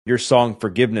Your song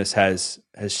Forgiveness has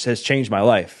changed my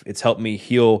life. It's helped me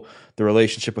heal the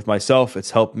relationship with myself. It's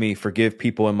helped me forgive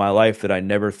people in my life that I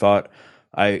never thought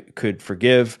I could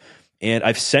forgive. And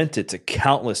I've sent it to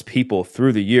countless people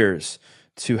through the years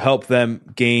to help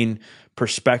them gain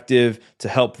perspective, to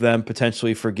help them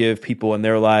potentially forgive people in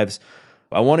their lives.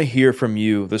 I want to hear from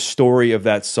you the story of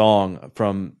that song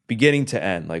from beginning to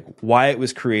end, like why it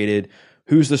was created,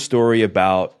 who's the story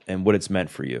about, and what it's meant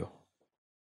for you.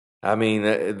 I mean,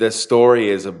 the story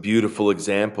is a beautiful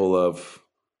example of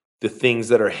the things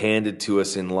that are handed to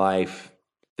us in life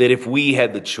that if we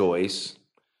had the choice,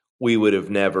 we would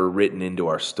have never written into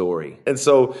our story. And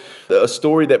so a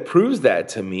story that proves that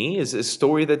to me is a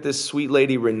story that this sweet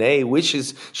lady Renee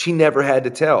wishes she never had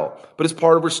to tell, but it's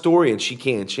part of her story and she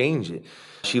can't change it.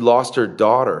 She lost her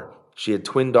daughter. She had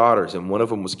twin daughters and one of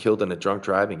them was killed in a drunk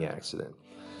driving accident.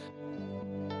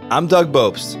 I'm Doug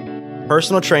Bopst,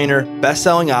 personal trainer,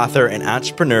 best-selling author, and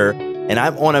entrepreneur, and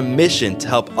I'm on a mission to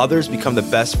help others become the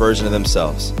best version of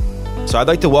themselves. So I'd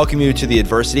like to welcome you to the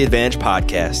Adversity Advantage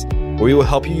podcast, where we will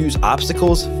help you use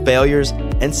obstacles, failures,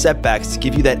 and setbacks to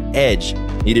give you that edge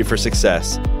needed for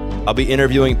success. I'll be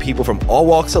interviewing people from all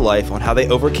walks of life on how they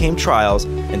overcame trials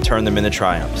and turned them into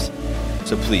triumphs.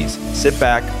 So please sit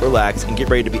back, relax, and get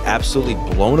ready to be absolutely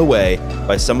blown away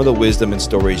by some of the wisdom and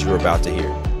stories you're about to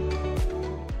hear.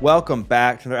 Welcome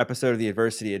back to another episode of the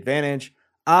Adversity Advantage.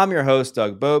 I'm your host,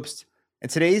 Doug Bopst,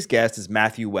 and today's guest is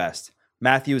Matthew West.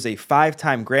 Matthew is a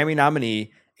 5-time Grammy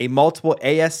nominee, a multiple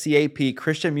ASCAP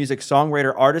Christian Music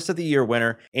Songwriter Artist of the Year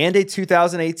winner, and a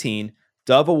 2018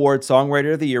 Dove Award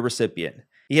Songwriter of the Year recipient.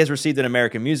 He has received an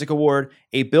American Music Award,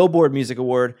 a Billboard Music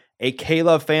Award, a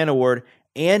K-Love Fan Award,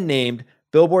 and named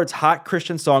Billboard's Hot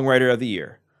Christian Songwriter of the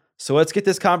Year. So let's get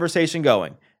this conversation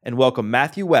going and welcome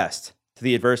Matthew West to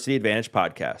the Adversity Advantage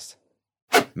podcast.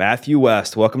 Matthew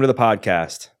West, welcome to the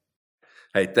podcast.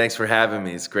 Hey, thanks for having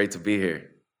me. It's great to be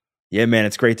here. Yeah, man,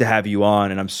 it's great to have you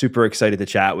on, and I'm super excited to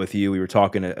chat with you. We were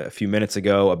talking a few minutes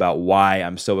ago about why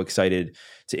I'm so excited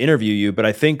to interview you, but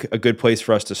I think a good place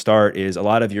for us to start is a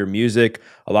lot of your music,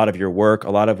 a lot of your work,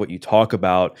 a lot of what you talk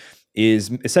about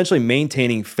is essentially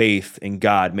maintaining faith in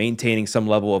God, maintaining some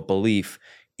level of belief,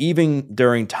 even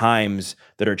during times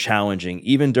that are challenging,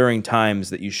 even during times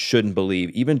that you shouldn't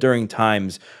believe, even during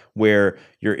times where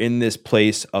you're in this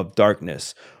place of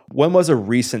darkness. When was a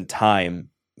recent time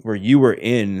where you were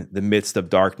in the midst of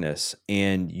darkness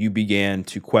and you began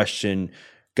to question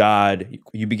God,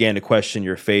 you began to question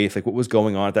your faith? Like, what was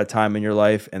going on at that time in your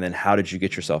life? And then how did you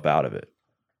get yourself out of it?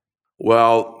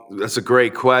 Well, that's a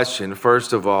great question.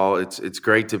 First of all, it's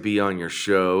great to be on your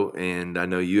show, and I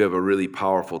know you have a really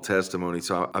powerful testimony,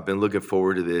 so I've been looking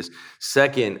forward to this.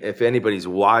 Second, if anybody's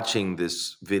watching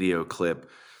this video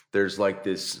clip, there's like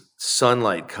this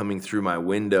sunlight coming through my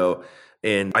window,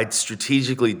 and I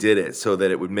strategically did it so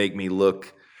that it would make me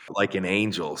look like an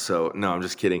angel. So no, I'm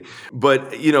just kidding.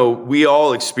 But we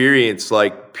all experience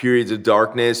like periods of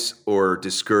darkness or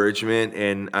discouragement,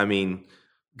 and I mean,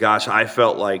 gosh, I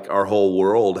felt like our whole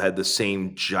world had the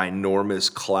same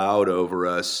ginormous cloud over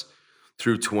us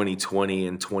through 2020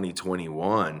 and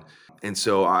 2021. And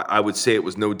so I would say it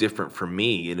was no different for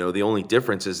me. The only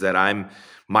difference is that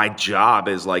my job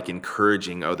is like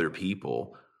encouraging other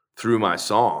people through my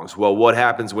songs. Well, what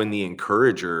happens when the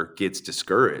encourager gets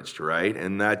discouraged, right?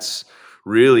 And that's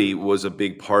really was a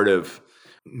big part of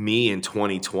me in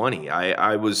 2020.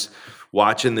 I was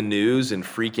watching the news and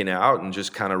freaking out and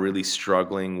just kind of really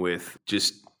struggling with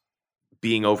just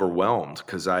being overwhelmed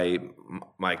because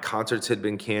my concerts had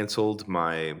been canceled.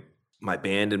 My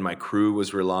band and my crew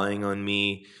was relying on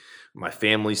me. My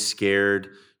family's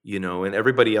scared, and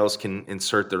everybody else can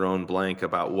insert their own blank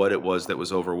about what it was that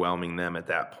was overwhelming them at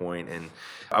that point. And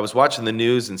I was watching the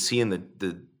news and seeing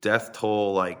the death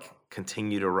toll like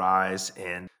continue to rise.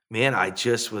 And man, I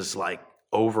just was like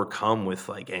overcome with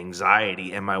like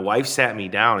anxiety. And my wife sat me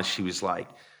down and she's like,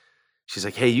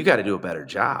 hey, you got to do a better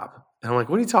job. And I'm like,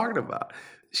 what are you talking about?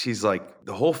 She's like,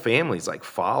 the whole family's like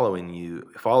following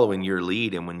your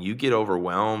lead. And when you get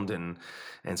overwhelmed and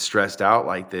stressed out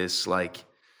like this, like,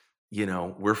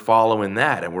 we're following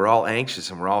that and we're all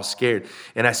anxious and we're all scared.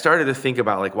 And I started to think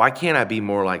about like, why can't I be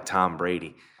more like Tom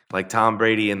Brady? Like Tom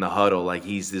Brady in the huddle, like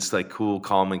he's this like cool,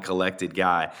 calm, and collected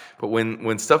guy. But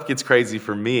when stuff gets crazy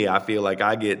for me, I feel like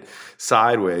I get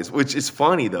sideways, which is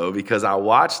funny though, because I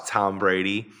watched Tom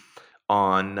Brady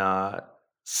on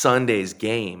Sunday's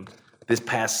game this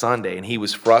past Sunday, and he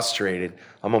was frustrated.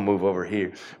 I'm gonna move over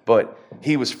here, but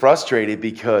he was frustrated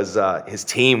because his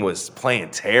team was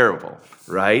playing terrible,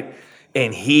 right?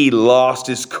 And he lost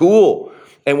his cool.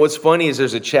 And what's funny is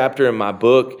there's a chapter in my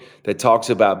book that talks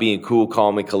about being cool,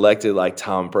 calm, and collected like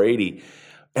Tom Brady.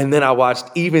 And then I watched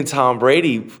even Tom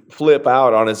Brady flip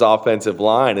out on his offensive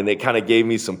line, and it kind of gave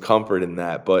me some comfort in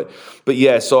that. But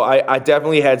yeah, so I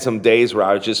definitely had some days where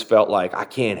I just felt like I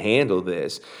can't handle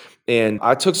this. And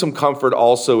I took some comfort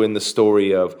also in the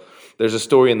story of, there's a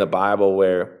story in the Bible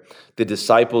where the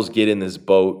disciples get in this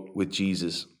boat with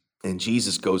Jesus, and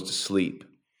Jesus goes to sleep,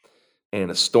 and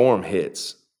a storm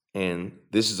hits. And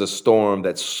this is a storm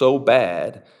that's so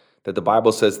bad that the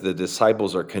Bible says the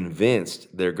disciples are convinced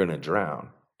they're going to drown.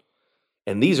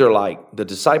 And these are like, the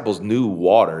disciples knew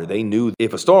water. They knew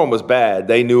if a storm was bad,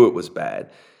 they knew it was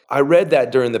bad. I read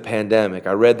that during the pandemic.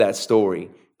 I read that story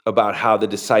about how the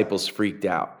disciples freaked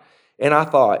out. And I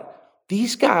thought,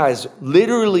 these guys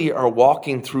literally are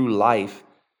walking through life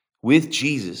with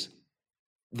Jesus.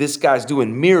 This guy's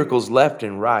doing miracles left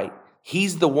and right.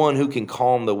 He's the one who can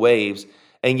calm the waves.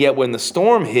 And yet when the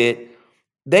storm hit,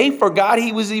 they forgot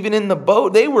he was even in the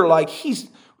boat. They were like,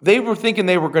 they were thinking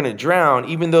they were going to drown,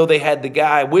 even though they had the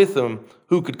guy with them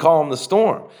who could calm the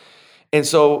storm. And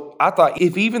so I thought,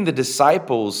 if even the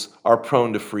disciples are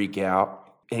prone to freak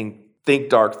out and think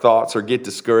dark thoughts or get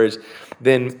discouraged,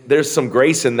 then there's some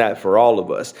grace in that for all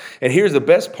of us. And here's the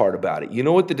best part about it. You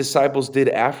know what the disciples did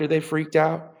after they freaked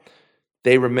out?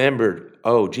 They remembered,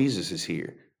 oh, Jesus is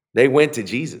here. They went to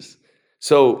Jesus.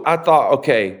 So I thought,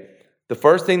 okay, the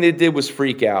first thing they did was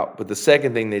freak out, but the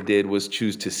second thing they did was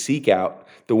choose to seek out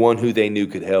the one who they knew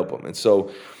could help them. And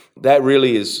so that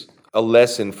really is a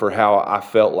lesson for how I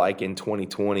felt like in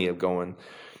 2020 of going,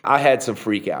 I had some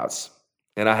freakouts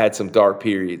and I had some dark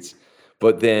periods,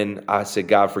 but then I said,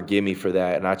 God, forgive me for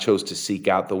that. And I chose to seek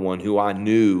out the one who I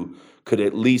knew could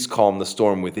at least calm the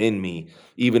storm within me,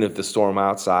 even if the storm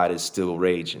outside is still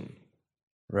raging.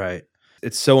 Right.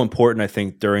 It's so important, I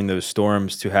think, during those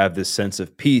storms to have this sense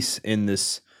of peace in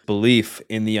this belief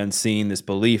in the unseen, this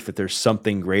belief that there's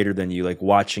something greater than you, like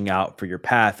watching out for your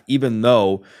path, even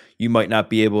though you might not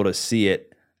be able to see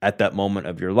it at that moment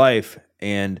of your life.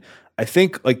 And I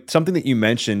think like something that you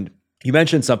mentioned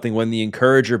something when the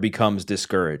encourager becomes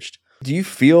discouraged. Do you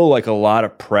feel like a lot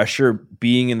of pressure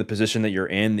being in the position that you're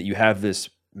in, that you have this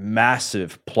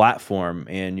massive platform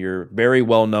and you're very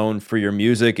well known for your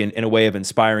music and in a way of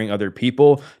inspiring other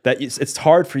people, that it's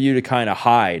hard for you to kind of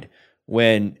hide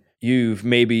when you've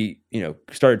maybe,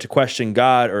 started to question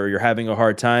God or you're having a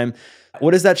hard time?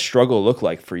 What does that struggle look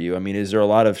like for you? I mean, is there a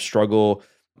lot of struggle?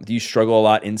 Do you struggle a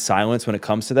lot in silence when it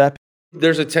comes to that?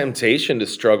 There's a temptation to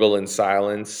struggle in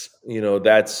silence.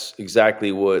 That's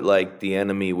exactly what like the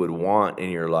enemy would want in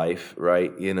your life,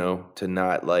 right? To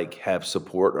not like have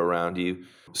support around you.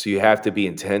 So you have to be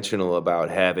intentional about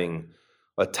having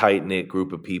a tight-knit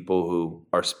group of people who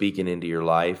are speaking into your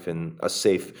life, and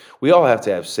we all have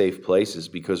to have safe places,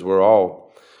 because we're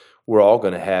all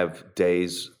going to have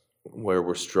days where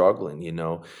we're struggling.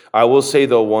 I will say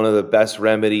though, one of the best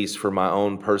remedies for my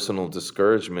own personal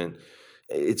discouragement,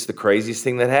 it's the craziest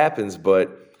thing that happens,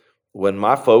 but when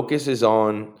my focus is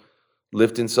on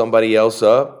lifting somebody else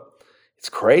up, it's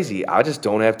crazy. I just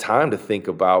don't have time to think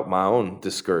about my own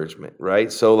discouragement,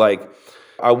 right? So like,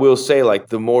 I will say like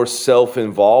the more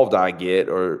self-involved I get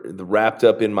or the wrapped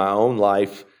up in my own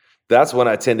life, that's when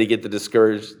I tend to get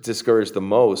discouraged the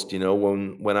most,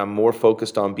 when I'm more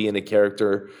focused on being a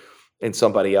character in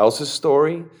somebody else's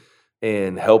story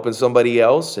and helping somebody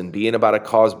else and being about a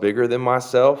cause bigger than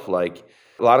myself. Like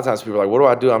a lot of times people are like, what do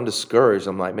I do? I'm discouraged.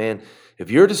 I'm like, man, if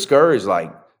you're discouraged,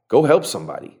 like go help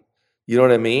somebody. You know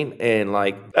what I mean? And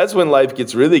like, that's when life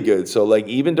gets really good. So like,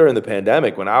 even during the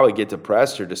pandemic, when I would get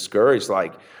depressed or discouraged,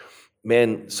 like,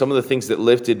 man, some of the things that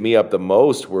lifted me up the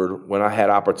most were when I had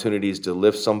opportunities to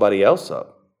lift somebody else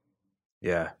up.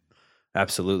 Yeah,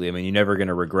 absolutely. I mean, you're never going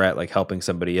to regret like helping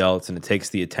somebody else, and it takes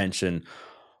the attention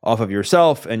off of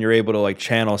yourself, and you're able to like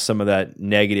channel some of that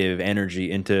negative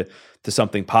energy into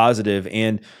something positive.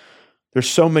 And there's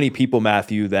so many people,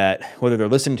 Matthew, that whether they're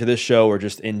listening to this show or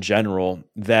just in general,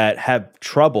 that have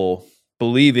trouble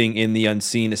believing in the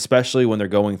unseen, especially when they're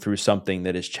going through something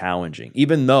that is challenging,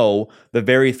 even though the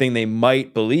very thing they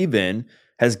might believe in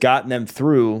has gotten them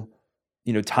through,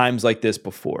 times like this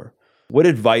before. What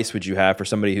advice would you have for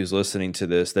somebody who's listening to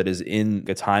this that is in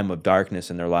a time of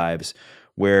darkness in their lives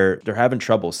where they're having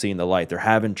trouble seeing the light? They're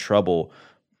having trouble,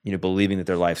 believing that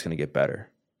their life's going to get better.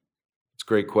 It's a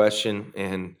great question,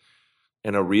 and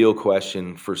a real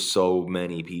question for so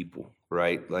many people,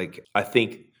 right? Like, I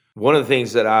think one of the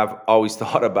things that I've always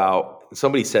thought about,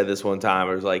 somebody said this one time,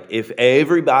 it was like, if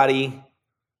everybody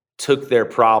took their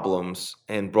problems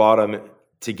and brought them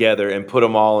together and put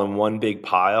them all in one big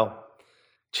pile,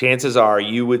 chances are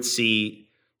you would see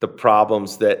the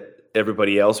problems that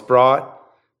everybody else brought,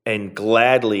 and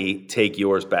gladly take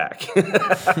yours back.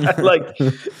 Like,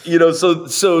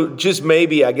 so just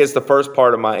maybe, I guess the first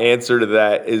part of my answer to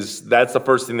that is that's the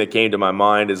first thing that came to my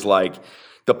mind is like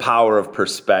the power of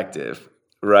perspective,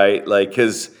 right? Like,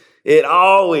 because it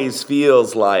always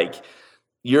feels like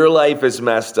your life is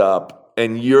messed up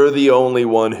and you're the only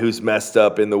one who's messed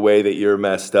up in the way that you're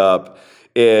messed up.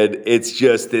 And it's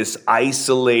just this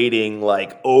isolating,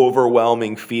 like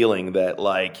overwhelming feeling that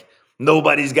like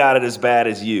nobody's got it as bad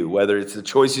as you, whether it's the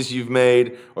choices you've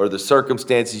made or the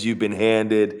circumstances you've been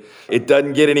handed. It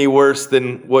doesn't get any worse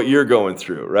than what you're going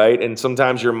through, right? And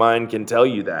sometimes your mind can tell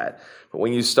you that. But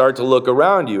when you start to look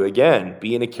around you, again,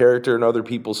 being a character in other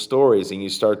people's stories, and you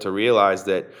start to realize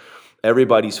that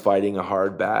everybody's fighting a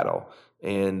hard battle.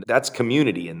 And that's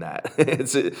community in that.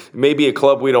 It's maybe a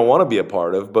club we don't want to be a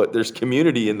part of, but there's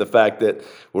community in the fact that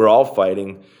we're all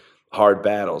fighting hard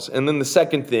battles. And then the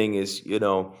second thing is,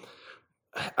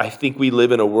 I think we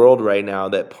live in a world right now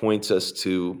that points us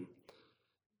to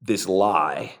this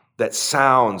lie that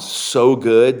sounds so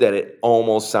good that it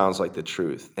almost sounds like the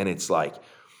truth. And it's like,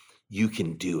 you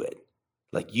can do it.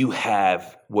 Like you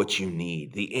have what you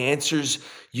need, the answers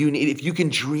you need. If you can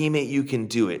dream it, you can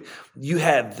do it. You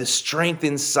have the strength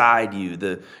inside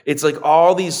you. It's like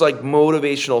all these like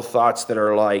motivational thoughts that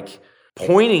are like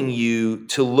pointing you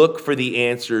to look for the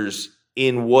answers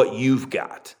in what you've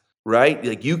got, right?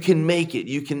 Like you can make it.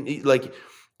 You can like,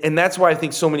 and that's why I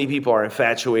think so many people are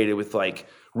infatuated with like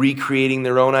recreating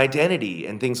their own identity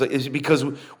and things like, is because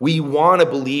we want to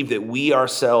believe that we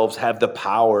ourselves have the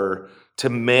power to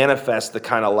manifest the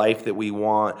kind of life that we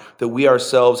want, that we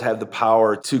ourselves have the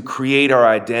power to create our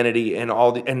identity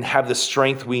and have the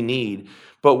strength we need.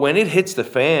 But when it hits the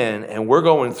fan and we're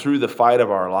going through the fight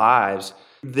of our lives,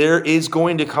 there is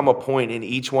going to come a point in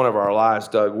each one of our lives,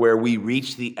 Doug, where we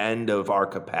reach the end of our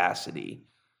capacity.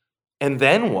 And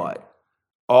then what?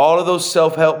 All of those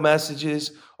self-help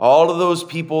messages, all of those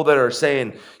people that are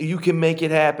saying, you can make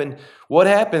it happen. What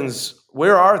happens?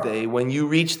 Where are they when you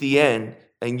reach the end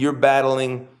and you're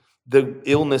battling the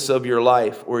illness of your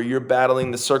life, or you're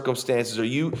battling the circumstances, or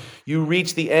you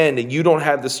reach the end and you don't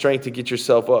have the strength to get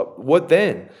yourself up? What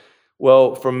then?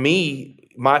 Well, for me,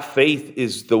 my faith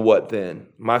is the what then.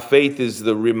 My faith is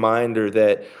the reminder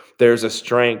that there's a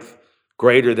strength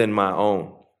greater than my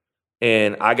own.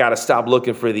 And I got to stop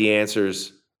looking for the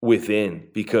answers within,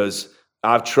 because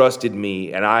I've trusted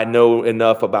me and I know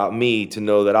enough about me to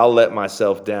know that I'll let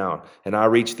myself down. And I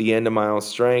reach the end of my own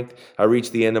strength. I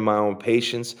reach the end of my own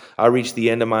patience. I reach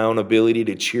the end of my own ability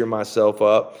to cheer myself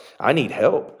up. I need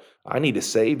help. I need a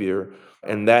savior.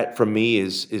 And that for me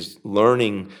is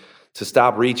learning to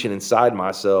stop reaching inside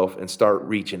myself and start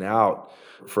reaching out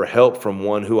for help from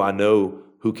one who I know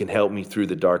who can help me through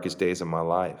the darkest days of my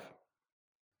life.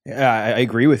 Yeah, I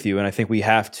agree with you. And I think we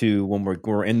have to, when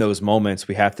we're in those moments,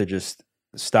 we have to just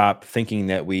stop thinking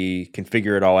that we can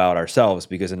figure it all out ourselves,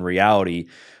 because in reality,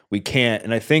 we can't.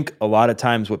 And I think a lot of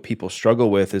times what people struggle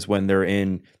with is when they're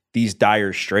in these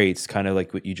dire straits, kind of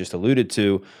like what you just alluded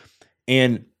to,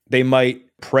 and they might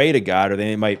pray to God or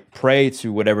they might pray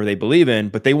to whatever they believe in,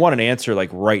 but they want an answer like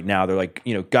right now. They're like,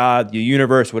 God, the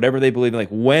universe, whatever they believe in, like,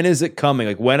 when is it coming?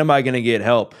 Like, when am I going to get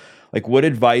help? Like, what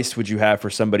advice would you have for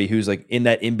somebody who's like in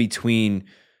that in-between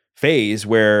phase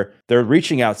where they're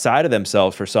reaching outside of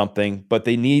themselves for something, but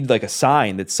they need like a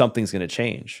sign that something's going to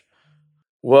change?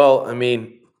 Well, I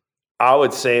mean, I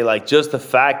would say like just the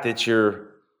fact that you're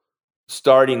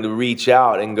starting to reach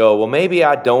out and go, well, maybe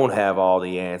I don't have all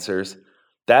the answers.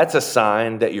 That's a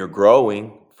sign that you're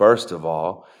growing, first of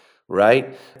all,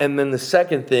 right? And then the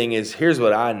second thing is, here's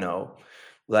what I know.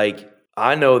 Like,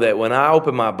 I know that when I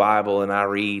open my Bible and I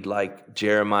read like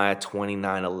Jeremiah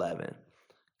 29:11,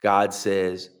 God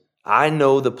says, I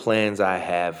know the plans I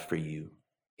have for you.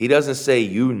 He doesn't say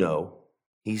you know.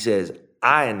 He says,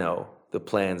 I know the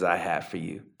plans I have for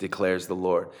you, declares the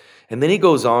Lord. And then he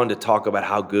goes on to talk about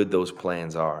how good those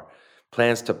plans are.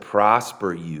 Plans to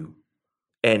prosper you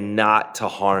and not to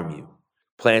harm you.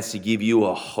 Plans to give you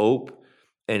a hope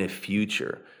and a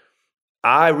future.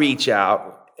 I reach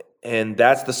out, and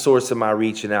that's the source of my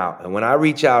reaching out. And when I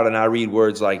reach out and I read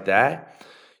words like that,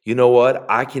 you know what?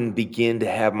 I can begin to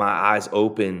have my eyes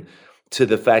open to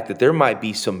the fact that there might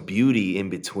be some beauty in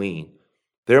between.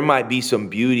 There might be some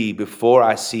beauty before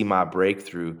I see my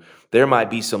breakthrough. There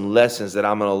might be some lessons that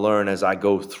I'm going to learn as I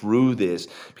go through this,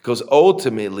 because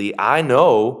ultimately I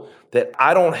know that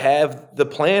I don't have the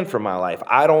plan for my life.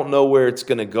 I don't know where it's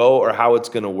going to go or how it's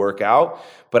going to work out,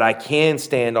 but I can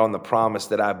stand on the promise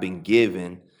that I've been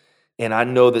given. and I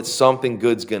know that something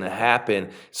good's going to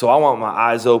happen. So I want my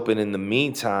eyes open in the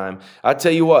meantime. I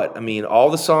tell you what, I mean, all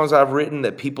the songs I've written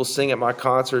that people sing at my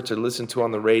concerts or listen to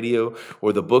on the radio,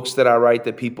 or the books that I write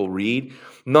that people read,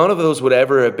 none of those would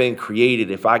ever have been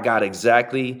created if I got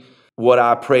exactly what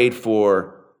I prayed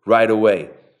for right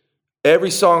away.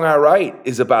 Every song I write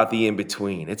is about the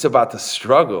in-between. It's about the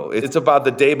struggle. It's about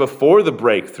the day before the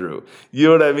breakthrough. You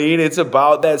know what I mean? It's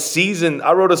about that season.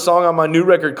 I wrote a song on my new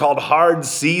record called Hard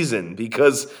Season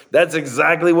because that's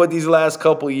exactly what these last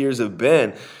couple of years have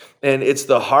been. And it's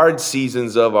the hard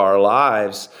seasons of our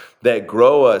lives that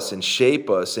grow us and shape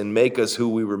us and make us who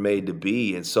we were made to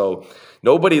be. And so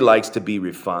nobody likes to be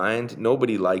refined.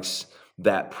 Nobody likes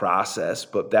that process,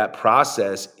 but that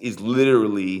process is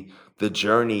literally the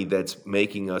journey that's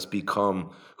making us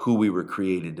become who we were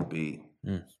created to be.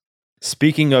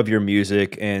 Speaking of your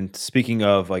music and speaking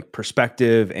of like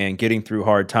perspective and getting through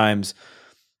hard times,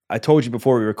 I told you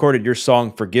before we recorded, your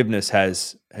song Forgiveness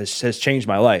has changed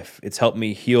my life. It's helped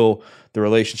me heal the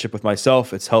relationship with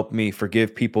myself. It's helped me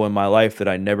forgive people in my life that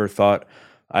I never thought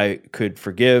I could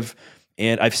forgive.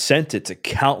 And I've sent it to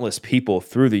countless people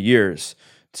through the years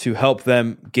to help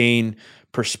them gain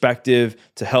perspective,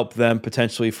 to help them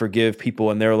potentially forgive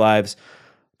people in their lives.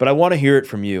 But I want to hear it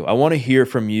from you. I want to hear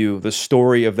from you the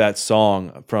story of that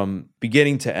song from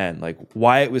beginning to end, like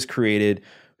why it was created,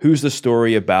 who's the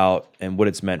story about, and what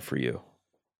it's meant for you.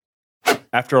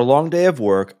 After a long day of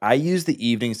work, I use the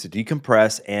evenings to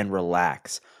decompress and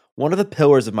relax. One of the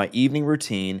pillars of my evening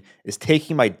routine is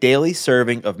taking my daily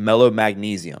serving of mellow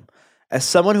magnesium. As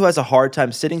someone who has a hard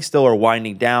time sitting still or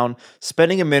winding down,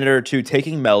 spending a minute or two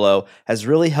taking mellow has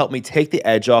really helped me take the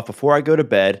edge off before I go to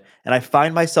bed, and I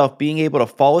find myself being able to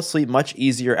fall asleep much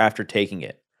easier after taking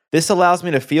it. This allows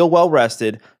me to feel well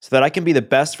rested so that I can be the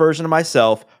best version of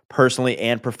myself personally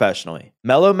and professionally.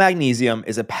 Mellow Magnesium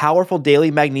is a powerful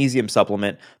daily magnesium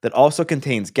supplement that also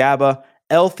contains GABA,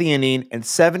 L-theanine, and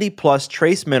 70 plus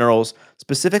trace minerals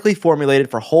specifically formulated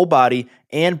for whole body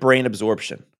and brain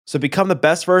absorption. So become the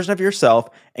best version of yourself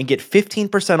and get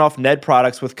 15% off Ned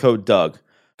products with code Doug.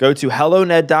 Go to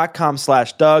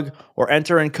helloned.com/Doug or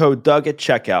enter in code Doug at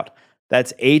checkout.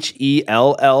 That's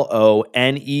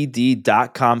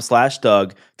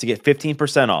HELLONED.com/Doug to get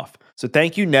 15% off. So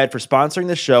thank you, Ned, for sponsoring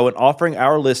the show and offering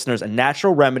our listeners a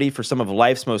natural remedy for some of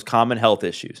life's most common health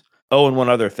issues. Oh, and one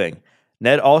other thing.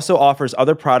 Ned also offers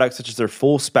other products such as their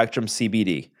full spectrum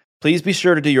CBD. Please be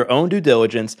sure to do your own due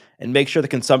diligence and make sure the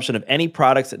consumption of any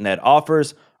products that Ned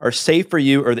offers are safe for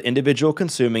you or the individual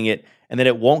consuming it, and that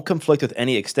it won't conflict with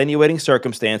any extenuating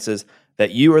circumstances that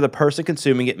you or the person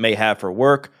consuming it may have for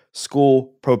work,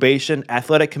 school, probation,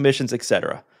 athletic commissions,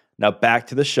 etc. Now back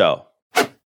to the show.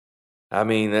 I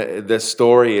mean, the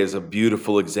story is a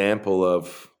beautiful example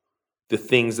of the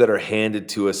things that are handed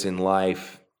to us in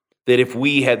life that if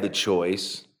we had the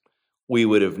choice, we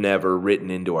would have never written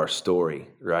into our story,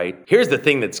 right? Here's the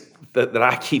thing that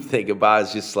I keep thinking about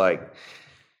is just like,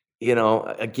 you know,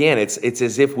 again, it's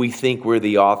as if we think we're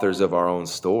the authors of our own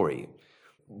story.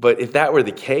 But if that were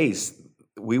the case,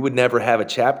 we would never have a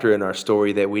chapter in our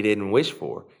story that we didn't wish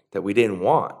for, that we didn't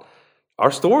want. Our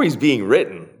story's being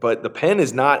written, but the pen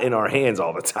is not in our hands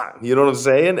all the time. You know what I'm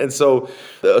saying? And so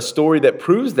a story that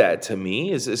proves that to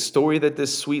me is a story that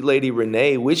this sweet lady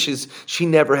Renee wishes she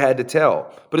never had to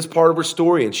tell, but it's part of her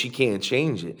story and she can't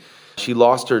change it. She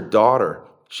lost her daughter.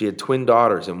 She had twin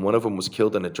daughters, and one of them was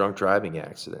killed in a drunk driving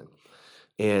accident.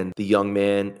 And the young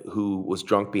man who was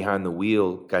drunk behind the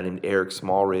wheel, a guy named Eric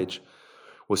Smallridge,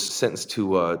 was sentenced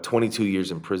to 22 years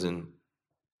in prison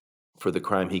for the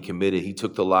crime he committed. He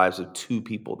took the lives of 2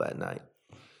 people that night.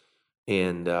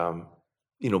 And,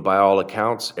 by all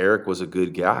accounts, Eric was a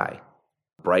good guy,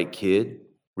 bright kid,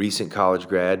 recent college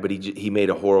grad, but he made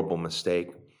a horrible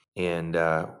mistake and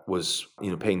was,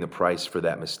 paying the price for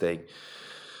that mistake.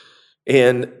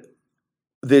 And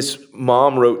this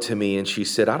mom wrote to me and she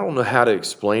said, I don't know how to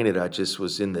explain it. I just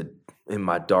was in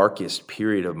my darkest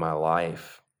period of my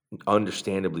life,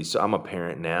 understandably. So I'm a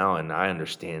parent now and I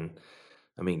understand.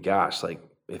 I mean, gosh, like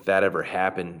if that ever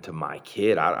happened to my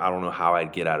kid, I don't know how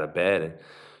I'd get out of bed. And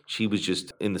she was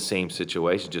just in the same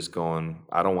situation, just going,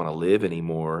 I don't want to live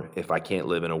anymore if I can't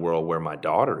live in a world where my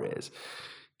daughter is.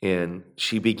 And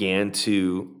she began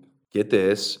to, get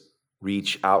this,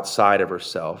 reach outside of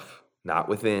herself, not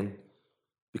within,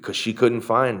 because she couldn't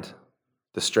find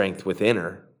the strength within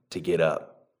her to get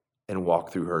up and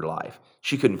walk through her life.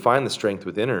 She couldn't find the strength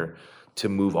within her to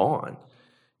move on.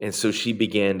 And so she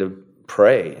began to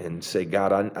pray and say,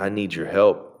 God, I need your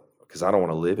help because I don't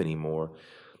want to live anymore.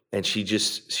 And she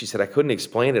said, I couldn't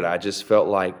explain it. I just felt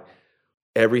like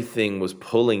everything was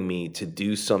pulling me to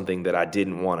do something that I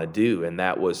didn't want to do, and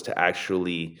that was to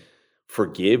actually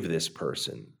forgive this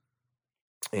person.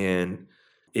 And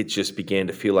it just began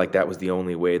to feel like that was the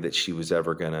only way that she was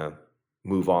ever going to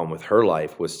move on with her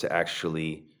life, was to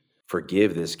actually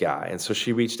forgive this guy. And so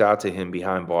she reached out to him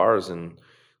behind bars and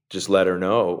just let him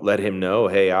know,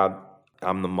 hey,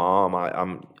 I'm the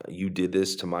mom. You did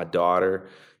this to my daughter,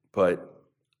 but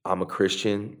I'm a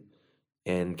Christian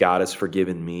and God has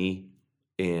forgiven me.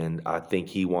 And I think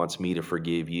he wants me to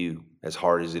forgive you, as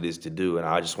hard as it is to do. And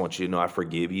I just want you to know I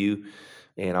forgive you.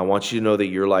 And I want you to know that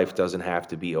your life doesn't have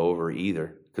to be over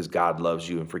either, because God loves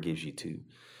you and forgives you too.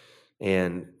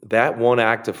 And that one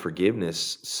act of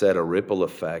forgiveness set a ripple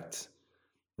effect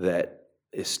that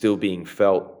is still being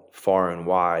felt far and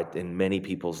wide in many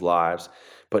people's lives,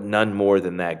 but none more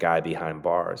than that guy behind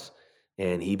bars.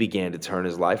 And he began to turn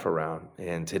his life around.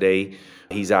 And today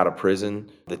he's out of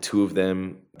prison. The two of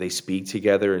them, they speak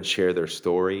together and share their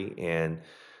story. And,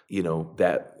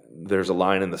 that there's a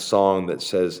line in the song that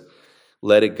says,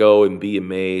 let it go and be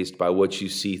amazed by what you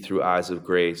see through eyes of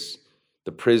grace.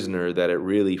 The prisoner that it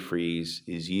really frees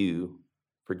is you,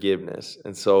 forgiveness.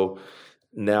 And so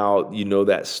now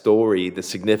that story, the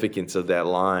significance of that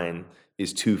line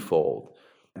is twofold.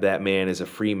 That man is a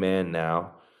free man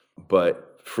now,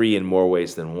 but free in more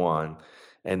ways than one.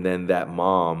 And then that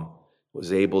mom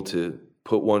was able to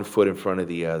put one foot in front of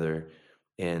the other.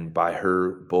 And by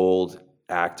her bold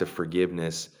act of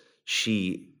forgiveness,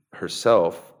 she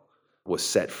herself was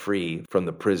set free from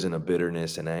the prison of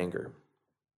bitterness and anger.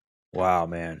 Wow,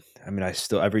 man. I mean,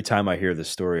 every time I hear this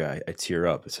story, I tear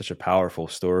up. It's such a powerful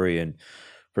story. And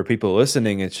for people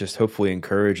listening, it's just hopefully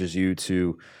encourages you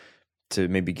to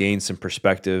maybe gain some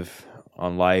perspective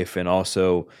on life, and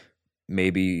also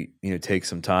maybe, take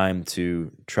some time to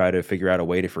try to figure out a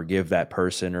way to forgive that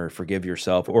person or forgive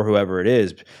yourself or whoever it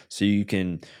is, so you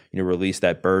can, release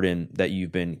that burden that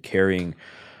you've been carrying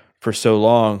for so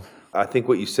long. I think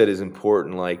what you said is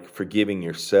important, like forgiving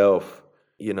yourself.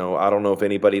 I don't know if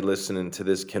anybody listening to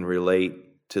this can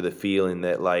relate to the feeling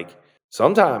that, like,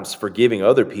 sometimes forgiving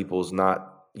other people is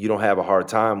not, you don't have a hard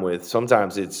time with.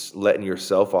 Sometimes it's letting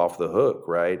yourself off the hook,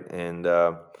 right? And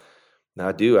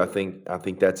I do. I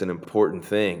think that's an important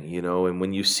thing, And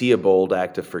when you see a bold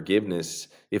act of forgiveness,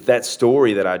 if that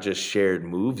story that I just shared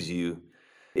moves you,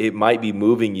 it might be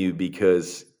moving you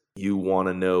because you want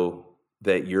to know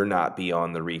that you're not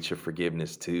beyond the reach of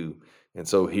forgiveness too. And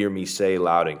so hear me say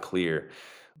loud and clear,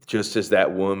 just as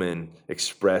that woman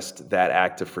expressed that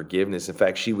act of forgiveness. In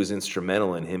fact, she was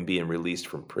instrumental in him being released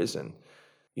from prison.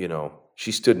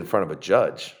 She stood in front of a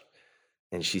judge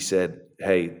and she said,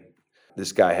 hey,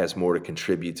 this guy has more to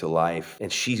contribute to life.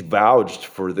 And she vouched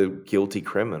for the guilty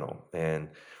criminal. And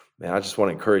man, I just want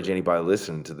to encourage anybody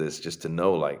listening to this just to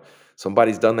know, like,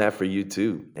 somebody's done that for you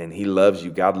too. And he loves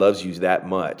you. God loves you that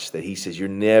much that he says you're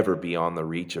never beyond the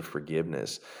reach of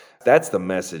forgiveness. That's the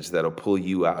message that'll pull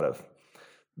you out of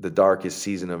the darkest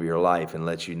season of your life and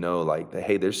let you know, like,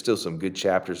 hey, there's still some good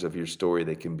chapters of your story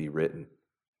that can be written.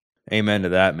 Amen to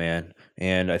that, man.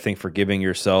 And I think forgiving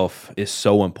yourself is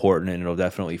so important, and it'll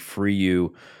definitely free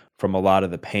you from a lot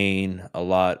of the pain, a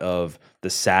lot of the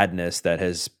sadness that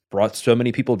has brought so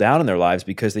many people down in their lives,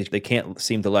 because they can't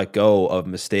seem to let go of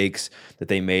mistakes that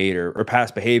they made, or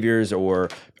past behaviors, or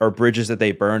bridges that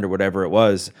they burned, or whatever it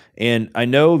was. And I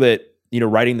know that,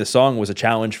 writing the song was a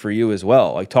challenge for you as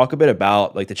well. Like, talk a bit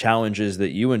about, like, the challenges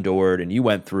that you endured and you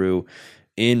went through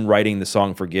in writing the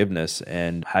song Forgiveness,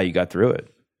 and how you got through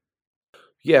it.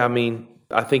 Yeah, I mean,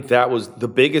 I think that was the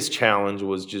biggest challenge,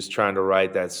 was just trying to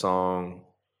write that song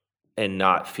and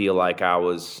not feel like I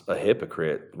was a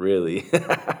hypocrite, really.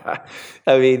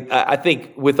 I mean, I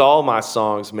think with all my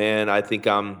songs, man, I think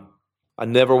I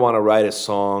never want to write a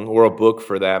song, or a book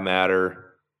for that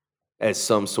matter, as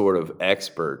some sort of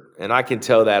expert. And I can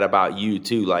tell that about you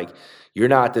too. Like, you're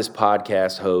not this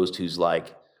podcast host who's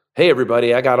like, hey,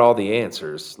 everybody, I got all the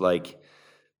answers. Like,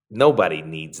 nobody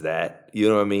needs that. You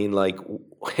know what I mean? Like,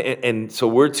 and so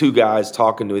we're two guys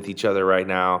talking with each other right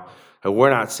now, and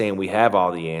we're not saying we have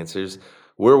all the answers.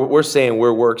 We're saying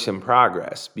we're works in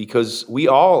progress, because we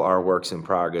all are works in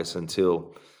progress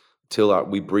until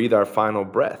we breathe our final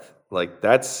breath. Like,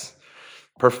 that's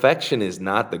perfection is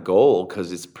not the goal,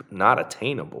 because it's not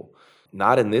attainable,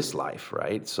 not in this life,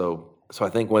 right? So I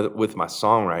think with my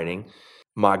songwriting,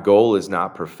 my goal is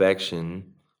not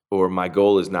perfection, or my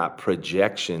goal is not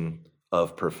projection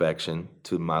of perfection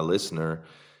to my listener,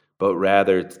 but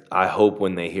rather I hope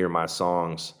when they hear my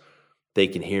songs, they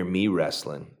can hear me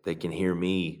wrestling. They can hear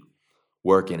me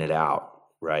working it out,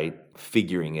 right?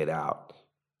 Figuring it out,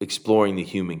 exploring the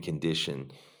human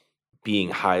condition, being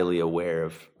highly aware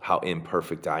of how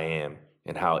imperfect I am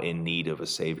and how in need of a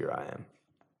savior I am.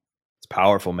 It's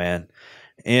powerful, man.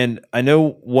 And I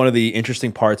know one of the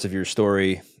interesting parts of your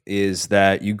story is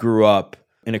that you grew up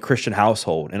in a Christian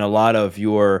household, and a lot of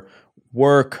your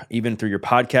work, even through your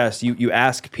podcast, you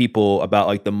ask people about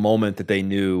like the moment that they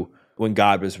knew when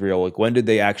God was real. Like, when did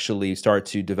they actually start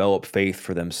to develop faith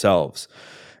for themselves?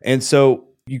 And so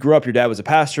you grew up, your dad was a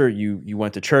pastor, you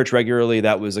went to church regularly.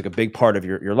 That was like a big part of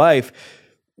your life.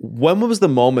 When was the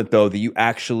moment though that you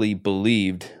actually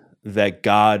believed that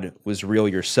God was real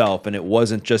yourself, and it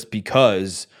wasn't just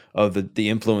because of the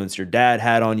influence your dad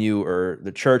had on you or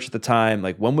the church at the time?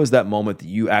 Like, when was that moment that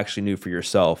you actually knew for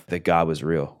yourself that God was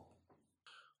real?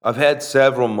 I've had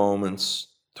several moments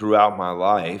throughout my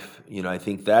life. I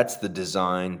think that's the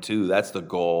design too. That's the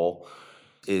goal,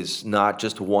 is not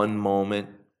just one moment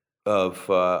of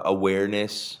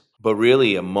awareness, but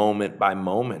really a moment by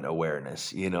moment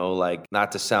awareness, like,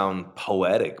 not to sound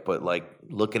poetic, but like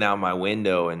looking out my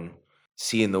window and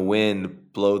seeing the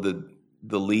wind blow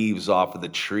the leaves off of the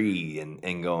tree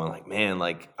and going like, man,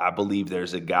 like, I believe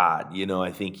there's a God.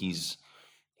 I think he's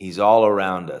all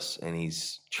around us, and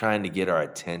he's trying to get our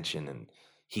attention, and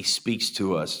he speaks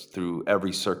to us through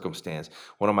every circumstance.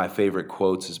 One of my favorite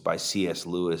quotes is by C.S.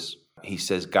 Lewis. He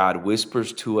says, God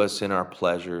whispers to us in our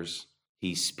pleasures.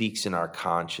 He speaks in our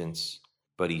conscience,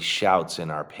 but he shouts in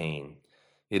our pain.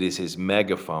 It is his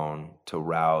megaphone to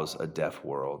rouse a deaf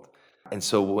world. And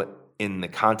so in the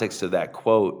context of that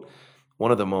quote,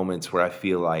 one of the moments where I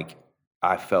feel like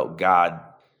I felt God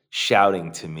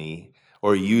shouting to me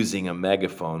or using a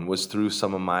megaphone was through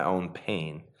some of my own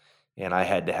pain. And I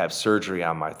had to have surgery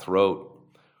on my throat,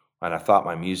 and I thought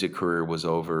my music career was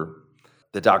over.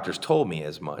 The doctors told me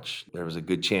as much. There was a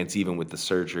good chance, even with the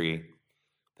surgery,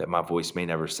 that my voice may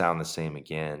never sound the same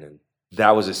again. And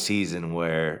that was a season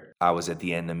where I was at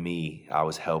the end of me. I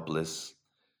was helpless.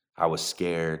 I was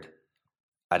scared.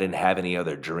 I didn't have any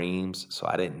other dreams, so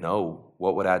I didn't know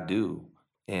what would I do.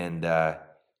 And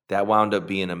that wound up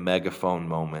being a megaphone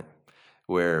moment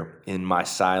where, in my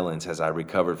silence, as I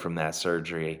recovered from that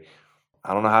surgery,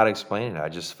 I don't know how to explain it. I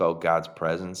just felt God's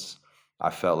presence.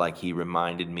 I felt like he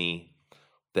reminded me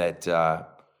that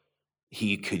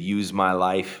he could use my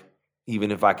life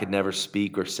even if I could never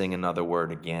speak or sing another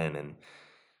word again.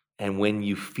 And when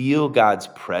you feel God's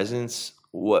presence,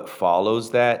 what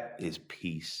follows that is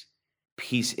peace.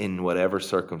 Peace in whatever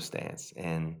circumstance.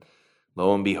 And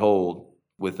lo and behold,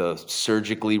 with a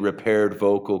surgically repaired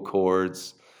vocal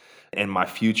cords and my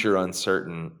future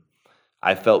uncertain,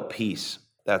 I felt peace.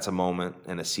 That's a moment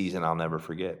and a season I'll never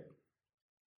forget.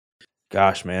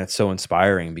 Gosh, man, it's so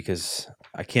inspiring, because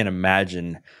I can't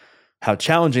imagine how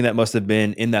challenging that must have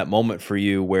been in that moment for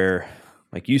you, where,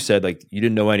 like you said, like, you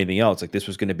didn't know anything else. Like, this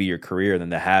was going to be your career. And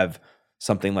then to have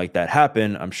something like that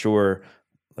happen, I'm sure,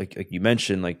 like you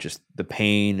mentioned, like, just the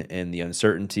pain and the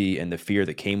uncertainty and the fear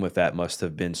that came with that must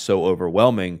have been so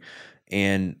overwhelming.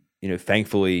 And,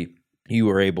 thankfully you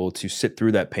were able to sit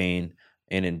through that pain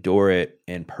and endure it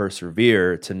and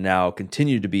persevere to now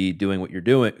continue to be doing what you're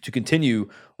doing, to continue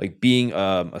like being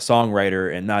a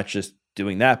songwriter, and not just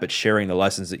doing that, but sharing the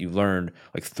lessons that you've learned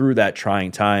like through that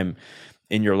trying time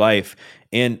in your life.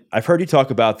 And I've heard you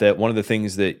talk about that. One of the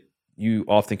things that you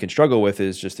often can struggle with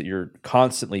is just that you're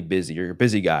constantly busy. You're a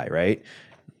busy guy, right?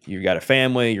 You've got a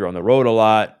family, you're on the road a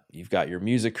lot, you've got your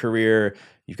music career,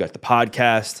 you've got the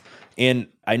podcast. And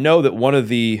I know that one of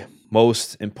the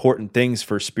most important things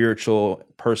for spiritual,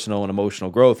 personal, and emotional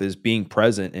growth is being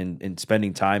present and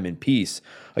spending time in peace.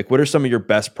 Like, what are some of your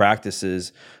best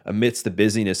practices amidst the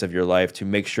busyness of your life to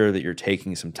make sure that you're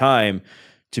taking some time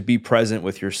to be present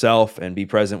with yourself and be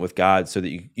present with God so that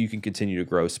you can continue to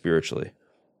grow spiritually?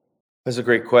 That's a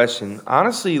great question.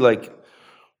 Honestly, like,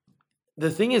 the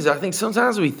thing is, I think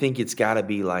sometimes we think it's got to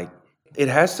be like, it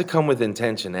has to come with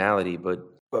intentionality, but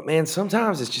man,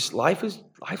 sometimes it's just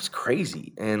life's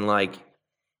crazy, and like,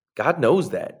 God knows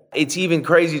that. It's even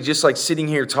crazy just like sitting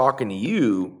here talking to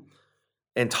you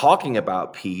and talking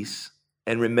about peace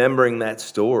and remembering that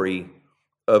story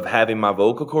of having my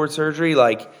vocal cord surgery.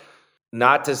 Like,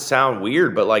 not to sound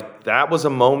weird, but like, that was a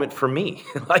moment for me.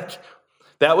 Like,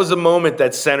 that was a moment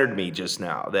that centered me just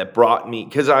now, that brought me,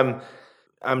 because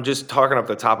I'm just talking off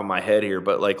the top of my head here,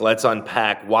 but like, let's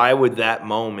unpack. Why would that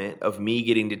moment of me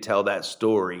getting to tell that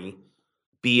story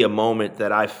be a moment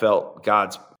that I felt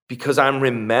God's? Because I'm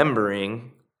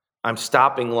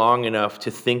stopping long enough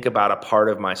to think about a part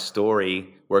of my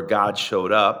story where God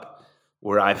showed up,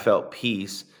 where I felt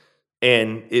peace.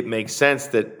 And it makes sense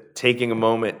that taking a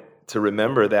moment to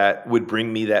remember that would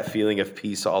bring me that feeling of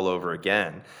peace all over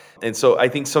again. And so I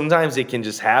think sometimes it can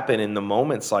just happen in the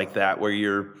moments like that, where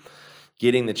you're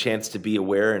getting the chance to be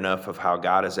aware enough of how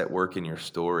God is at work in your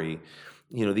story.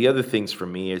 The other things for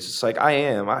me is it's like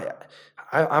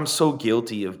I'm so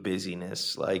guilty of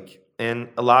busyness, and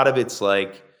a lot of it's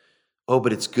like, oh,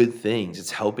 but it's good things.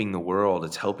 It's helping the world.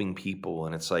 It's helping people.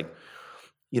 And it's like,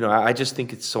 I just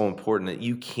think it's so important that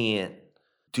you can't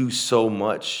do so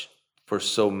much for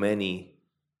so many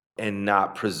and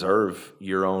not preserve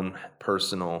your own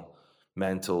personal,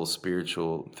 mental,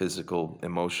 spiritual, physical,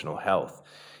 emotional health.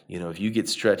 If you get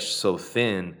stretched so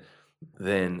thin,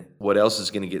 then what else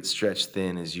is going to get stretched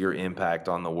thin is your impact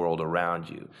on the world around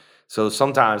you. So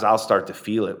sometimes I'll start to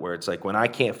feel it where it's like when I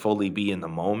can't fully be in the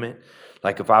moment,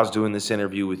 like if I was doing this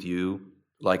interview with you,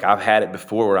 like I've had it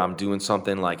before where I'm doing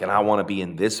something like, and I want to be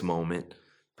in this moment,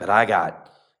 but I got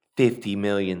 50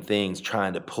 million things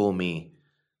trying to pull me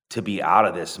to be out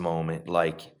of this moment.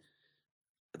 Like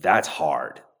that's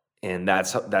hard. And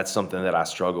that's something that I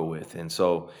struggle with. And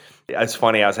so it's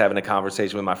funny, I was having a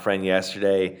conversation with my friend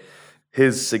yesterday.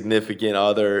 His significant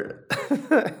other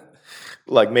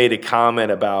like made a comment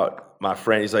about my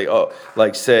friend. He's like, oh,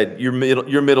 like said, your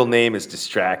middle name is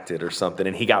Distracted or something.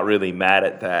 And he got really mad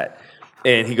at that.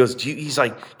 And he goes, he's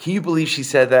like, can you believe she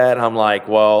said that? And I'm like,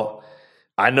 well,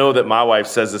 I know that my wife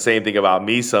says the same thing about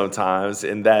me sometimes,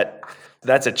 and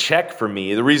that's a check for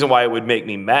me. The reason why it would make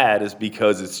me mad is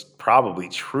because it's probably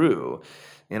true.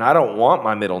 And I don't want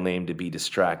my middle name to be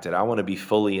Distracted. I want to be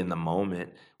fully in the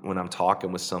moment when I'm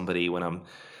talking with somebody, when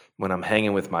I'm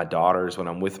hanging with my daughters, when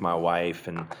I'm with my wife,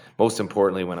 and most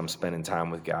importantly, when I'm spending time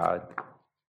with God.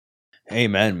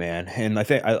 Amen, man. And I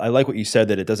think I like what you said,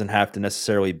 that it doesn't have to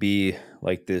necessarily be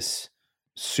like this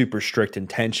super strict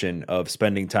intention of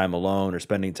spending time alone or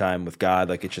spending time with God.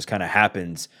 Like it just kind of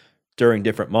happens during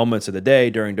different moments of the day,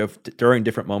 during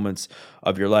different moments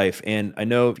of your life. And I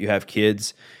know you have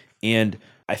kids, and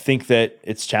I think that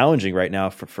it's challenging right now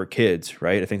for kids,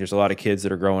 right? I think there's a lot of kids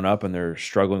that are growing up and they're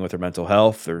struggling with their mental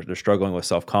health, they're struggling with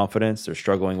self-confidence, they're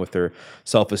struggling with their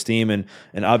self-esteem.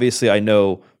 And obviously I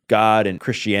know God and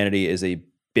Christianity is a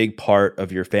big part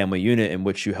of your family unit in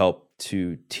which you help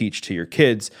to teach to your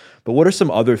kids. But what are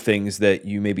some other things that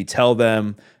you maybe tell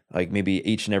them, like maybe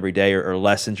each and every day, or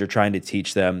lessons you're trying to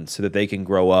teach them so that they can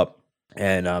grow up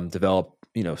and develop,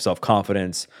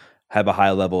 self-confidence, have a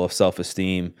high level of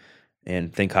self-esteem,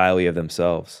 and think highly of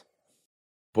themselves?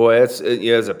 Boy, that's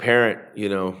as a parent,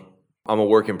 I'm a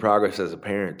work in progress as a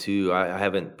parent too. I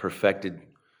haven't perfected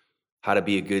how to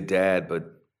be a good dad, but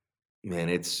man,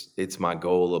 it's my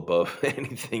goal above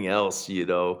anything else,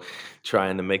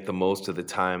 trying to make the most of the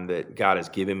time that God has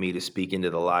given me to speak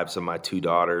into the lives of my two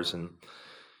daughters. And,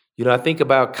 I think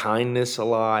about kindness a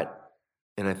lot,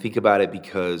 and I think about it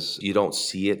because you don't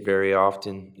see it very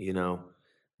often,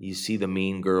 You see the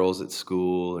mean girls at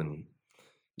school, and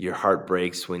your heart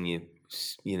breaks when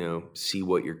see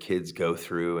what your kids go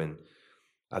through. And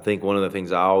I think one of the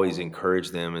things I always encourage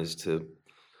them is to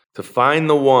find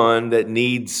the one that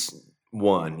needs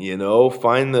one,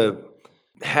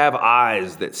 have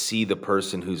eyes that see the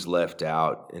person who's left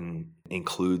out and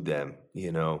include them,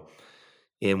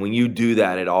 And when you do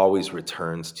that, it always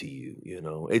returns to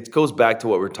you, It goes back to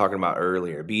what we were talking about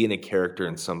earlier, being a character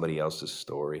in somebody else's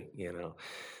story,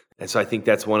 And so I think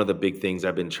that's one of the big things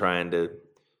I've been trying to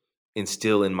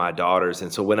instill in my daughters.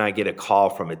 And so when I get a call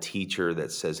from a teacher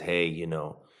that says, hey,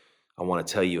 I want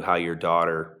to tell you how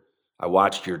I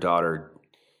watched your daughter,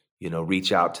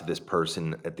 reach out to this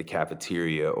person at the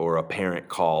cafeteria, or a parent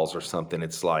calls or something.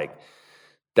 It's like,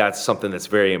 that's something that's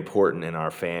very important in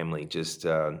our family, just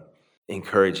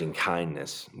encouraging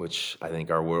kindness, which I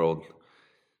think our world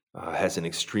has an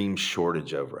extreme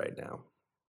shortage of right now.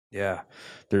 Yeah,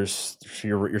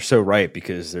 you're so right,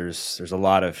 because there's a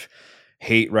lot of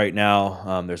hate right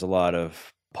now. There's a lot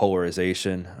of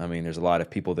polarization. I mean, there's a lot of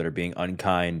people that are being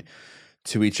unkind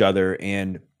to each other.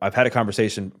 And I've had a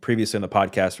conversation previously on the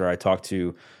podcast where I talked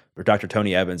to Dr.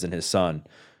 Tony Evans and his son,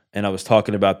 and I was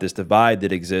talking about this divide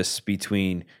that exists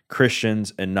between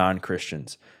Christians and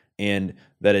non-Christians, and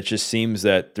that it just seems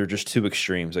that they're just two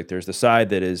extremes. Like there's the side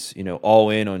that is, all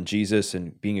in on Jesus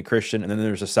and being a Christian, and then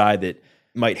there's a side that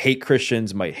might hate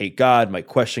Christians, might hate God, might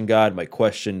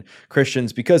question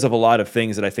Christians because of a lot of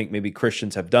things that I think maybe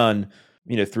Christians have done,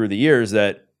 through the years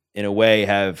that in a way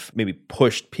have maybe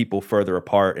pushed people further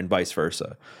apart, and vice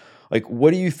versa. Like,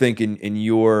 what do you think in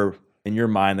your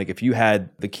mind, like if you had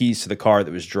the keys to the car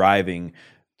that was driving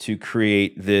to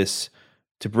create this,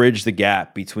 to bridge the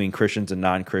gap between Christians and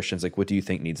non-Christians, like what do you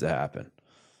think needs to happen?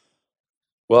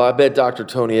 Well, I bet Dr.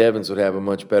 Tony Evans would have a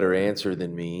much better answer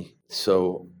than me.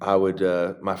 So I would,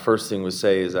 my first thing would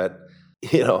say is that,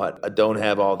 I don't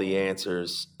have all the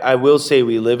answers. I will say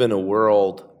we live in a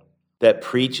world that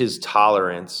preaches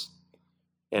tolerance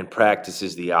and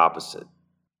practices the opposite.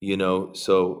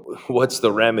 So what's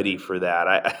the remedy for that?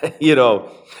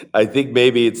 I think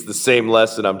maybe it's the same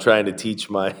lesson I'm trying to teach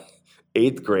my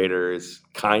eighth grader is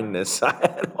kindness.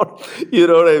 You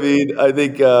know what I mean? I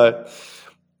think, a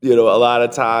lot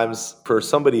of times for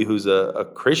somebody who's a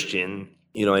Christian,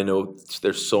 I know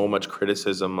there's so much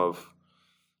criticism of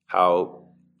how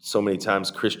so many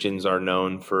times Christians are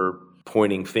known for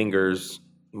pointing fingers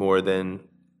more than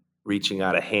reaching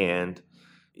out a hand.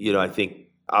 I think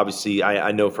obviously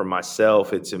I know for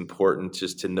myself, it's important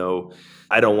just to know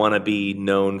I don't want to be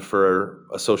known for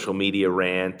a social media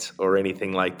rant or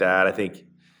anything like that. I think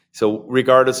so,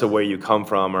 regardless of where you come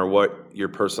from or what your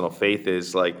personal faith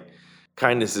is, like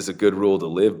kindness is a good rule to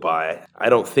live by. I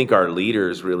don't think our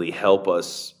leaders really help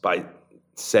us by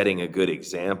setting a good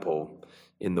example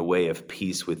in the way of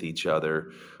peace with each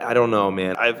other. I don't know,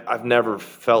 man. I've never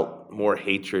felt more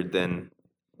hatred than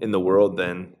in the world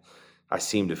than I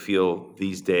seem to feel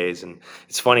these days. And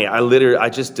it's funny, I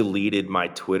just deleted my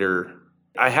Twitter.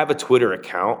 I have a Twitter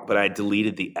account, but I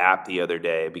deleted the app the other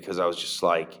day because I was just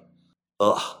like,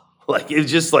 ugh. Like it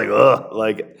was just like, ugh,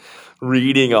 like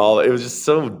reading all it was just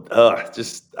so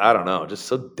just I don't know, just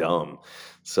so dumb.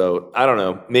 So I don't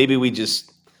know. Maybe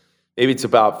it's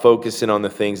about focusing on the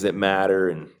things that matter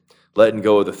and letting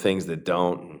go of the things that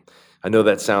don't. And I know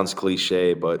that sounds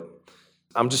cliche, but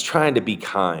I'm just trying to be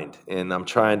kind, and I'm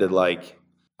trying to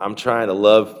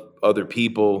love other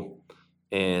people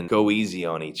and go easy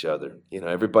on each other.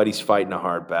 Everybody's fighting a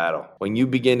hard battle. When you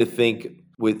begin to think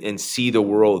with and see the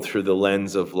world through the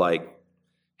lens of like,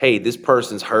 hey, this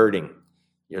person's hurting.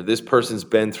 This person's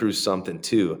been through something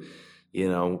too.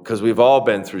 Because we've all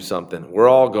been through something. We're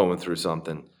all going through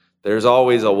something. There's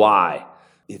always a why.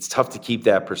 It's tough to keep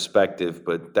that perspective,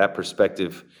 but that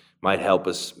perspective might help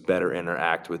us better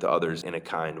interact with others in a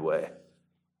kind way.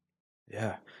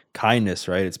 Yeah. Kindness,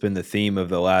 right? It's been the theme of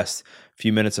the last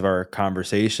few minutes of our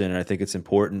conversation. And I think it's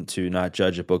important to not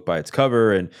judge a book by its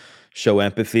cover and show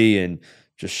empathy and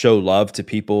just show love to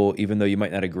people, even though you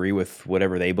might not agree with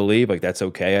whatever they believe. Like, that's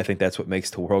okay. I think that's what makes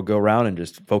the world go round, and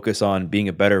just focus on being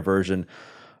a better version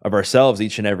of ourselves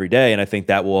each and every day. And I think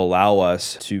that will allow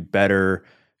us to better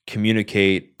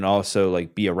communicate and also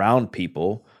like be around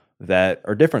people that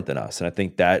are different than us. And I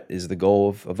think that is the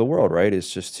goal of the world, right?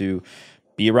 Is just to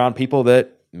be around people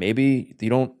that maybe you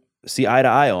don't see eye to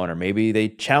eye on, or maybe they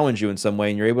challenge you in some way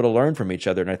and you're able to learn from each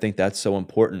other. And I think that's so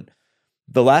important.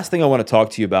 The last thing I want to talk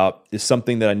to you about is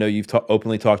something that I know you've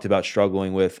openly talked about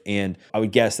struggling with. And I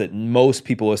would guess that most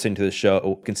people listening to the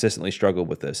show consistently struggle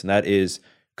with this, and that is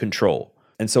control.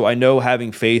 And so I know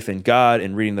having faith in God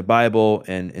and reading the Bible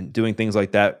and doing things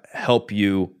like that help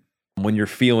you when you're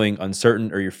feeling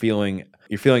uncertain, or you're feeling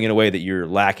in a way that you're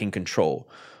lacking control.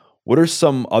 What are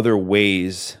some other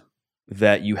ways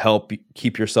that you help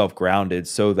keep yourself grounded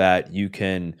so that you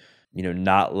can,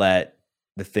 not let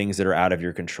the things that are out of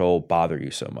your control bother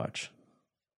you so much?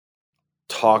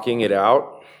 Talking it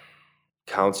out.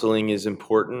 Counseling is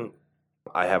important.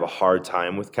 I have a hard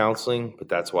time with counseling, but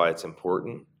that's why it's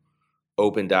important.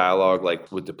 Open dialogue,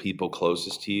 like with the people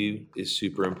closest to you, is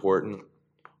super important.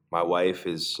 My wife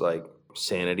is like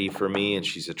sanity for me, and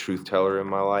she's a truth teller in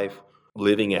my life.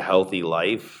 Living a healthy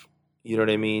life, you know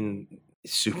what I mean?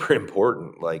 It's super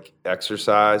important. Like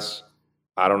exercise.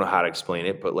 I don't know how to explain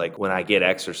it, but like when I get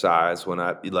exercise, when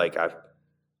I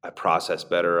process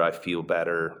better, I feel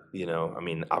better.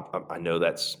 I know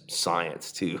that's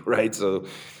science too, right? So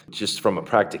just from a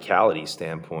practicality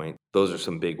standpoint, those are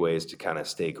some big ways to kind of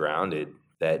stay grounded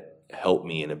that help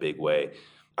me in a big way.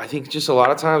 I think just a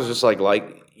lot of times, just like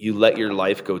you let your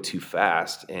life go too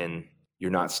fast and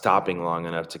you're not stopping long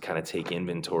enough to kind of take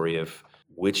inventory of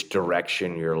which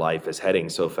direction your life is heading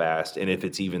so fast, and if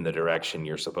it's even the direction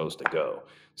you're supposed to go.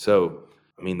 So,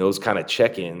 those kind of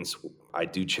check-ins, I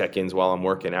do check-ins while I'm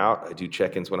working out. I do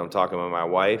check-ins when I'm talking with my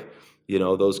wife.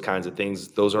 Those kinds of things,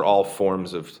 those are all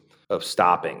forms of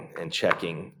stopping and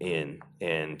checking in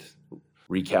and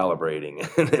recalibrating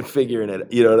and figuring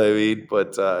it, you know what I mean?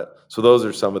 But so those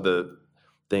are some of the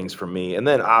things for me. And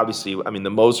then obviously, the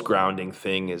most grounding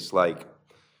thing is like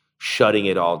shutting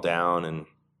it all down and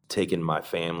taking my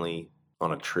family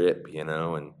on a trip,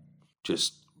 and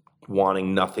just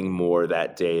wanting nothing more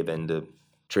that day than to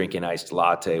drink an iced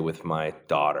latte with my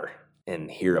daughter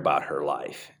and hear about her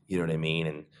life. You know what I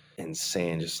mean? And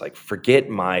saying just like, forget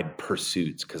my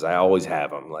pursuits, because I always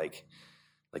have them. Like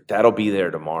that'll be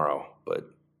there tomorrow, but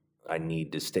I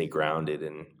need to stay grounded.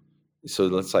 And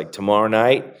so it's like tomorrow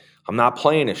night, I'm not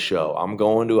playing a show. I'm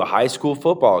going to a high school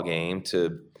football game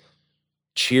to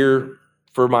cheer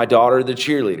for my daughter, the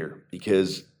cheerleader,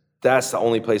 because that's the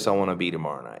only place I want to be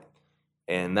tomorrow night.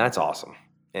 And that's awesome.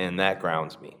 And that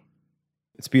grounds me.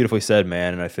 It's beautifully said,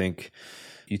 man. And I think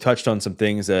you touched on some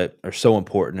things that are so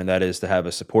important, and that is to have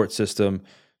a support system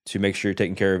to make sure you're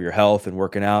taking care of your health and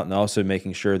working out, and also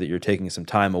making sure that you're taking some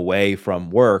time away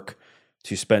from work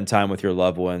to spend time with your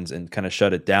loved ones and kind of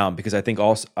shut it down. Because I think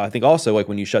also like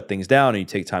when you shut things down and you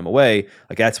take time away,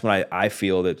 like that's when I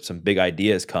feel that some big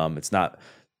ideas come. It's not,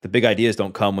 the big ideas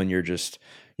don't come when you're just,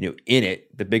 in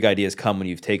it. The big ideas come when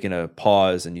you've taken a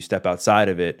pause and you step outside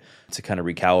of it to kind of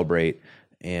recalibrate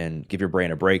and give your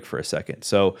brain a break for a second.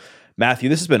 So Matthew,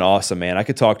 this has been awesome, man. I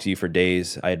could talk to you for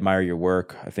days. I admire your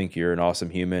work. I think you're an awesome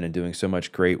human and doing so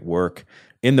much great work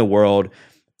in the world.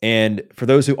 And for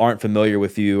those who aren't familiar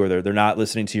with you, or they're not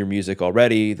listening to your music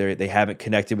already, they haven't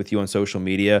connected with you on social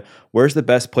media, where's the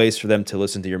best place for them to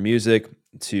listen to your music,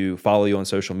 to follow you on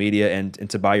social media, and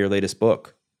to buy your latest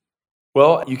book?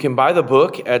 Well, you can buy the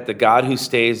book at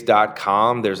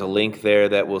thegodwhostays.com. There's a link there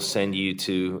that will send you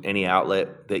to any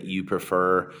outlet that you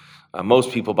prefer.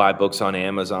 Most people buy books on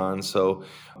Amazon.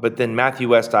 But then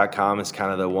MatthewWest.com is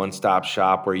kind of the one-stop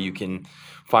shop where you can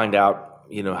find out,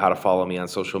 how to follow me on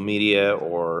social media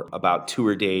or about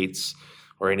tour dates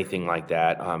or anything like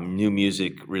that, new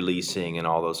music releasing and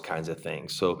all those kinds of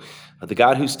things. So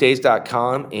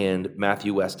thegodwhostays.com and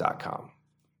MatthewWest.com.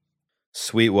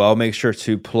 Sweet. Well, I'll make sure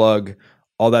to plug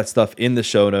all that stuff in the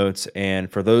show notes. And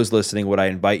for those listening, what I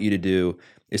invite you to do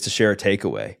is to share a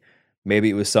takeaway. Maybe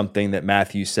it was something that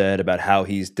Matthew said about how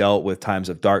he's dealt with times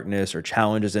of darkness or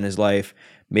challenges in his life.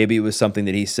 Maybe it was something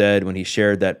that he said when he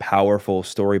shared that powerful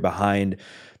story behind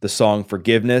the song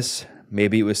Forgiveness.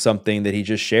 Maybe it was something that he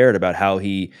just shared about how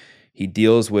he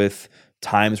deals with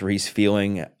times where he's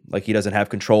feeling like he doesn't have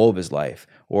control of his life.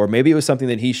 Or maybe it was something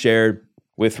that he shared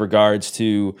with regards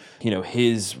to,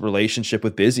 his relationship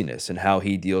with busyness and how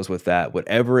he deals with that.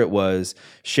 Whatever it was,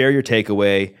 share your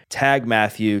takeaway, tag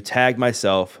Matthew, tag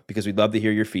myself, because we'd love to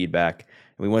hear your feedback.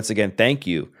 And we once again thank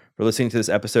you for listening to this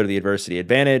episode of The Adversity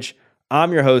Advantage.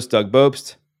 I'm your host, Doug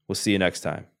Bopst. We'll see you next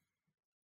time.